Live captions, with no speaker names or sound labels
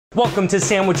Welcome to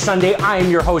Sandwich Sunday. I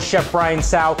am your host, Chef Brian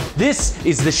Sau. This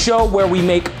is the show where we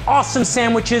make awesome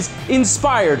sandwiches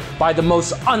inspired by the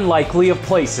most unlikely of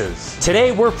places.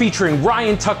 Today, we're featuring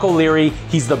Ryan Tuck O'Leary.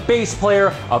 He's the bass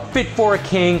player of Fit for a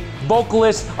King,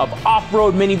 vocalist of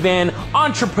Off-Road Minivan,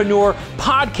 entrepreneur,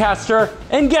 podcaster,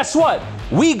 and guess what?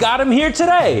 We got him here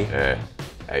today. Hey,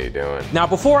 how you doing? Now,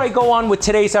 before I go on with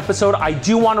today's episode, I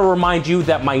do want to remind you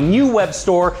that my new web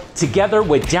store, together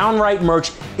with Downright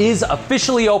Merch, is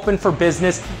officially open for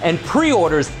business and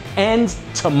pre-orders end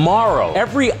tomorrow.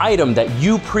 Every item that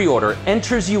you pre-order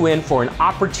enters you in for an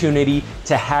opportunity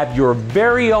to have your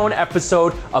very own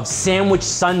episode of Sandwich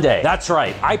Sunday. That's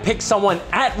right, I pick someone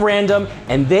at random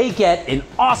and they get an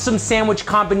awesome sandwich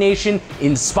combination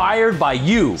inspired by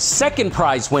you. Second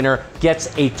prize winner gets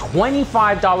a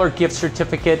 $25 gift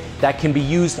certificate that can be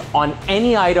used on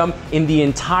any item in the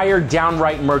entire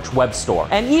Downright Merch web store.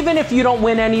 And even if you don't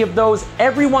win any of those,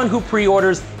 everyone who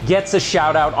pre-orders gets a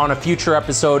shout out on a future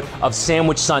episode of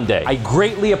Sandwich Sunday. I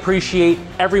greatly appreciate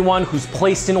everyone who's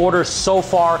placed an order so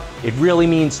far. It really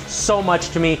means so much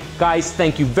to me. Guys,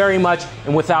 thank you very much.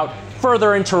 And without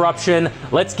further interruption,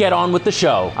 let's get on with the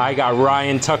show. I got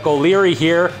Ryan Tuck O'Leary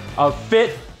here of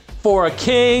Fit for a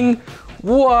King.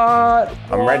 What?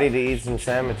 I'm ready to eat some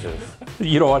sandwiches.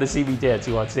 You don't want to see me dance,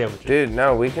 you want sandwiches. Dude,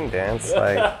 no, we can dance.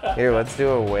 Like, here, let's do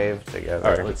a wave together.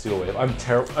 All right, let's do a wave.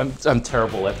 I'm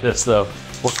terrible at this though.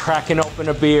 We're cracking open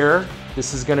a beer.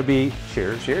 This is gonna be,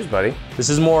 cheers. Cheers, buddy. This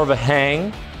is more of a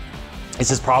hang.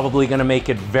 This is probably gonna make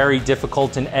it very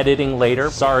difficult in editing later.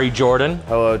 Sorry, Jordan.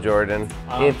 Hello, Jordan.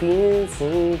 If you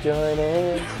see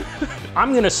Jordan.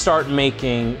 I'm gonna start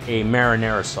making a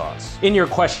marinara sauce. In your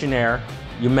questionnaire,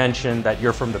 you mentioned that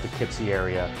you're from the Poughkeepsie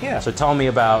area. Yeah. So tell me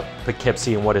about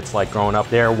Poughkeepsie and what it's like growing up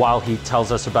there. While he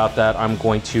tells us about that, I'm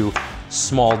going to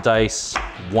small dice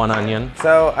one onion.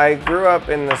 So I grew up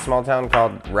in this small town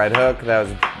called Red Hook that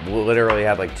was literally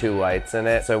had like 2 lights in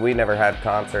it. So we never had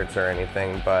concerts or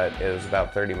anything, but it was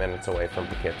about 30 minutes away from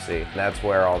Poughkeepsie. That's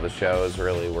where all the shows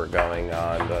really were going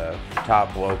on. The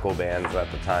top local bands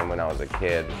at the time when I was a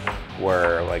kid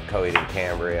were like Coheed and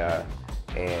Cambria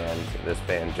and this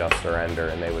band Just Surrender,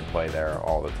 and they would play there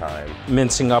all the time.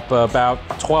 Mincing up about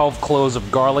 12 cloves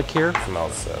of garlic here. It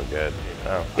smells so good.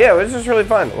 Oh. Yeah, it was just really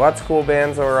fun. Lots of cool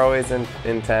bands that were always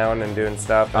in town and doing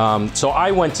stuff. So I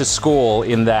went to school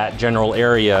in that general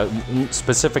area,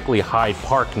 specifically Hyde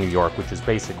Park, New York, which is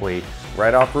basically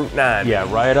right off Route 9.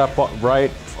 Yeah, right off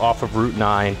of Route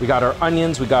 9. We got our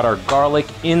onions, we got our garlic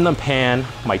in the pan,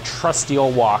 my trusty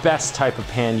old wok. Best type of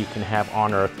pan you can have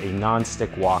on earth, a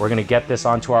non-stick wok. We're gonna get this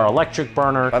onto our electric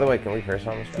burner. By the way, can we curse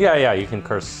on this show? Yeah, you can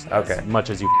curse as much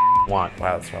as you want.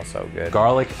 Wow, it smells so good.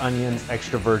 Garlic, onions,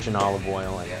 extra virgin olive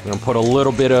oil. I'm gonna put a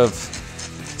little bit of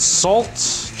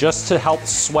salt just to help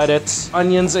sweat it.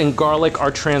 Onions and garlic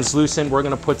are translucent. We're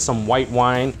gonna put some white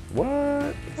wine.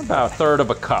 What? About 1/3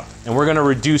 of a cup. And we're gonna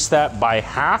reduce that by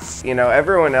half. You know,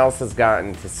 everyone else has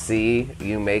gotten to see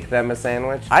you make them a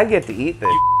sandwich. I get to eat this.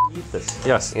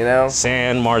 Yes. You know?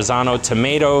 San Marzano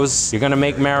tomatoes. You're gonna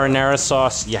make marinara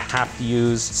sauce, you have to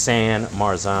use San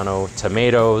Marzano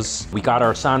tomatoes. We got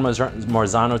our San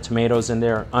Marzano tomatoes in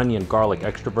there, onion, garlic,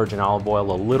 extra virgin olive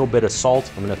oil, a little bit of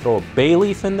salt. I'm gonna throw a bay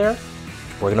leaf in there.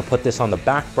 We're gonna put this on the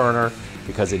back burner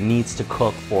because it needs to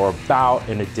cook for about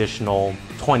an additional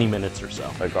 20 minutes or so.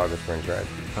 Like August Burns Red.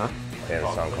 Huh? They had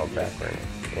a song called Back Burner.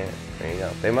 Yeah, there you go.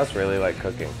 They must really like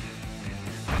cooking.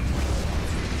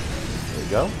 There we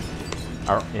go.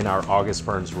 In our August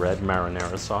Burns Red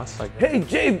marinara sauce. Hey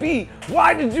JB,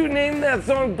 why did you name that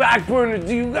song Back Burner?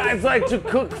 Do you guys like to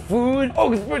cook food?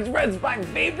 August Burns Red's my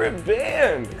favorite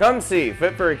band. Come see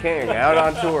Fit for a King out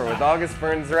on tour with August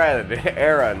Burns Red,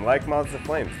 Era, and Like Moths to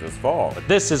Flames this fall.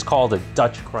 This is called a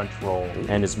Dutch crunch roll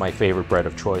and is my favorite bread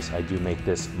of choice. I do make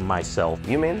this myself.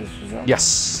 You made this yourself?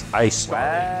 Yes, I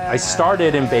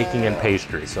started in baking and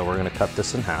pastry, so we're gonna cut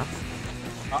this in half.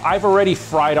 I've already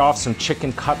fried off some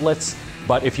chicken cutlets.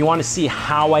 But if you want to see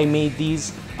how I made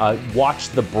these, watch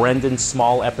the Brendan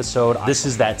Small episode. This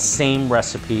is that same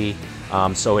recipe.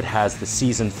 So it has the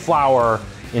seasoned flour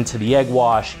into the egg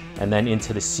wash and then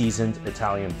into the seasoned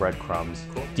Italian breadcrumbs,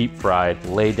 deep fried.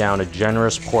 Lay down a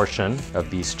generous portion of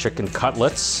these chicken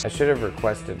cutlets. I should have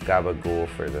requested gabagool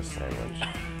for this sandwich.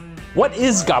 What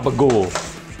is gabagool?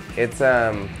 It's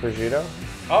prosciutto.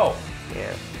 Oh.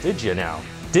 Yeah. Did you now?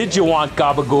 Did you want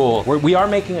gabagool? We are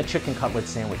making a chicken cutlet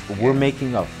sandwich, but we're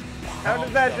making a... How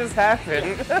did that just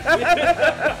happen?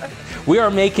 We are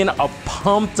making a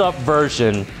pumped up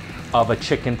version of a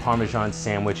chicken Parmesan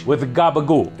sandwich with a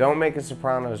gabagool. Don't make a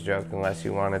Sopranos joke unless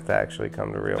you want it to actually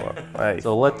come to real life.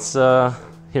 So let's,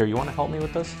 here, you want to help me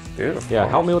with this? Dude, yeah,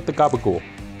 help me with the gabagool.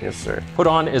 Yes, sir. Put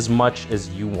on as much as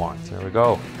you want. There we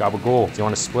go. Gabagool. Do you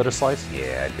want to split a slice?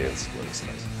 Yeah, I do. Split a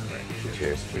slice. All right.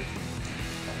 Cheers.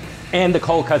 And the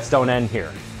cold cuts don't end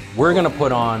here. We're gonna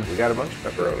put on We got a bunch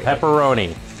of pepperoni.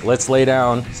 pepperoni. Let's lay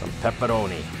down some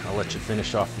pepperoni. I'll let you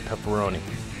finish off the pepperoni.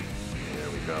 There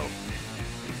we go.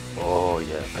 Oh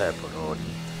yeah, pepperoni.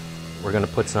 We're gonna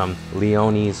put some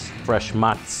Leone's fresh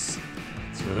mozz.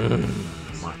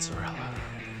 Mozzarella.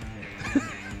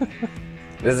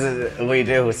 This is we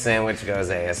do a sandwich goes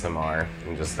ASMR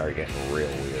and just start getting real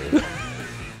weird.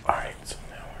 All right, so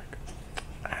now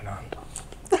we're add on.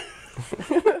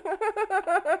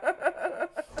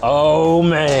 Oh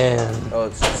man. Oh,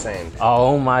 it's insane.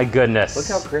 Oh my goodness. Look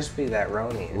how crispy that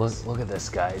roni is. Look at this,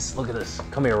 guys. Look at this.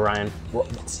 Come here, Ryan.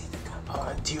 Let's see the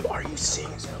dude, are you seeing?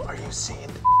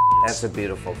 That's a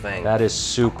beautiful thing. That is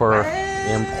super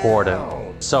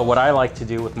important. So what I like to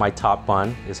do with my top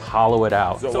bun is hollow it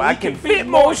out. So I can fit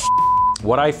more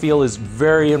What I feel is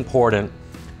very important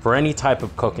for any type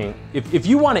of cooking, if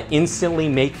you want to instantly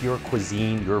make your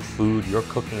cuisine, your food, your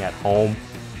cooking at home,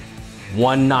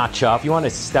 one notch up, you want to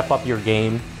step up your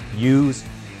game, use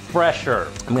fresh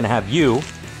herb. I'm gonna have you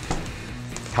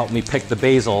help me pick the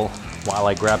basil while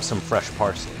I grab some fresh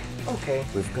parsley. Okay.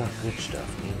 We've got good stuff,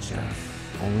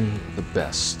 Only the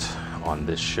best on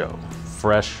this show.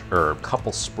 Fresh herb,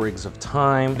 couple sprigs of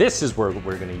thyme. This is where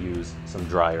we're gonna use some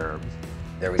dry herbs.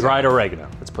 There we Dried oregano,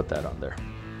 let's put that on there.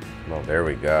 Well, there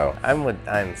we go. I'm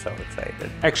so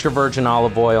excited. Extra virgin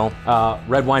olive oil,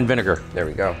 red wine vinegar. There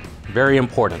we go. Very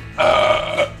important.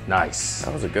 Nice.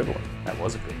 That was a good one. That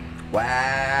was a good one.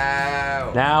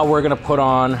 Wow. Now we're gonna put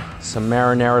on some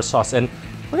marinara sauce, and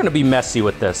we're gonna be messy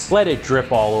with this. Let it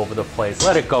drip all over the place.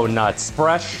 Let it go nuts.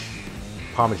 Fresh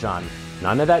Parmesan.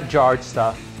 None of that jarred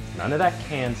stuff. None of that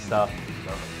canned stuff.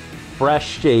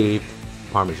 Fresh shaved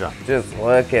Parmesan. Just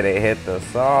look at it hit the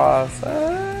sauce.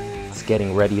 It's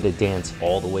getting ready to dance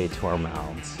all the way to our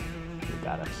mouths. We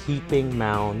got a heaping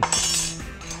mound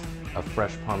of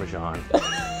fresh Parmesan.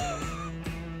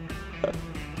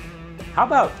 How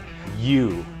about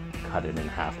you cut it in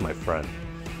half, my friend?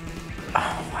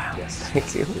 Oh, wow. Yes.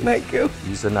 Thank you. Thank you.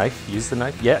 Use the knife, use the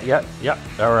knife. Yeah.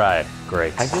 All right,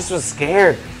 great. I just was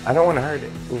scared. I don't want to hurt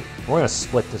it. Ooh. We're gonna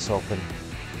split this open.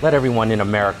 Let everyone in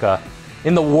America,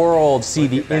 in the world, see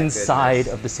the inside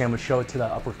goodness. of the sandwich. Show it to the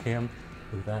upper cam.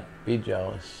 Look at that. Be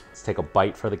jealous. Let's take a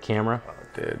bite for the camera. Oh,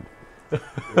 dude.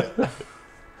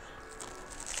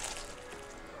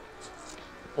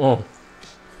 Oh.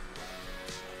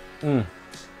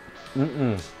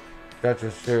 That's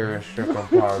a serious chicken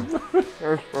parm.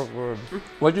 That's so good.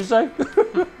 What'd you say?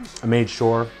 I made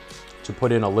sure to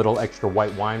put in a little extra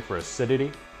white wine for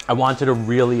acidity. I wanted to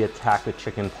really attack the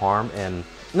chicken parm and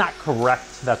not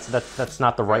correct, that's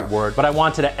not the right word, but I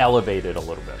wanted to elevate it a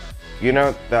little bit. You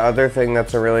know, the other thing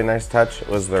that's a really nice touch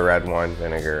was the red wine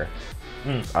vinegar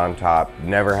on top.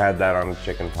 Never had that on a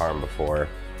chicken parm before.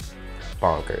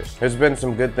 Bonkers. There's been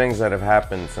some good things that have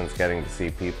happened since getting to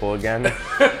see people again.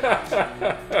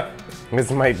 This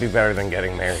might be better than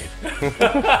getting married.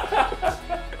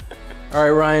 All right,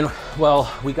 Ryan,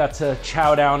 well, we got to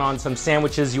chow down on some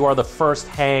sandwiches. You are the first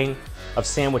hang of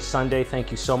Sandwich Sunday. Thank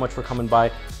you so much for coming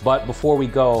by. But before we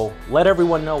go, let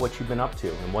everyone know what you've been up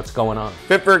to and what's going on.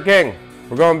 Fit for a King.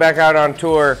 We're going back out on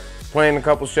tour, playing a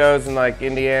couple shows in like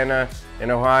Indiana, in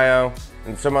Ohio,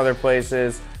 and some other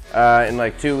places in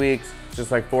like 2 weeks. Just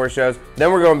like 4 shows.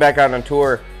 Then we're going back out on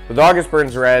tour with August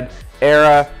Burns Red,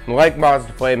 Era, and Like Moths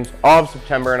to Flames, all of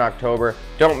September and October.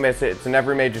 Don't miss it. It's in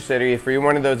every major city. If you're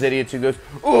one of those idiots who goes,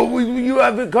 oh, you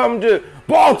haven't come to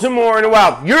Baltimore in a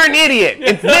while, you're an idiot.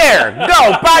 It's there.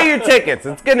 Go, buy your tickets.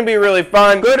 It's going to be really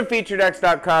fun. Go to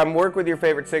featuredx.com, work with your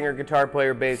favorite singer, guitar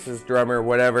player, bassist, drummer,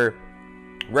 whatever.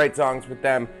 Write songs with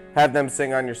them. Have them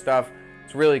sing on your stuff.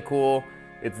 It's really cool.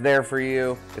 It's there for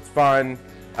you. It's fun.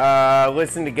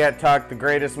 Listen to Get Tucked, the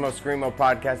greatest, most screamo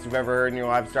podcast you've ever heard in your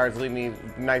life. Stars. Leave me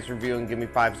a nice review and give me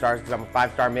 5 stars because I'm a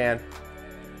 5-star man.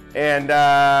 And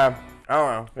I don't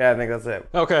know. Yeah, I think that's it.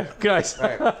 Okay, guys.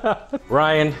 Right.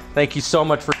 Ryan, thank you so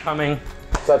much for coming.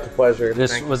 Such a pleasure.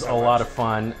 This was a lot of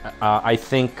fun. I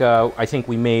think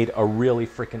we made a really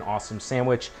freaking awesome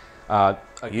sandwich.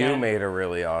 You made a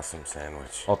really awesome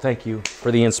sandwich. Well, thank you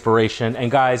for the inspiration. And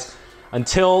guys,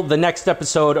 until the next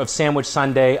episode of Sandwich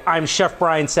Sunday, I'm Chef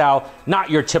Brian Tsao, not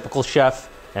your typical chef,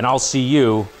 and I'll see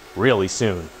you really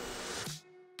soon.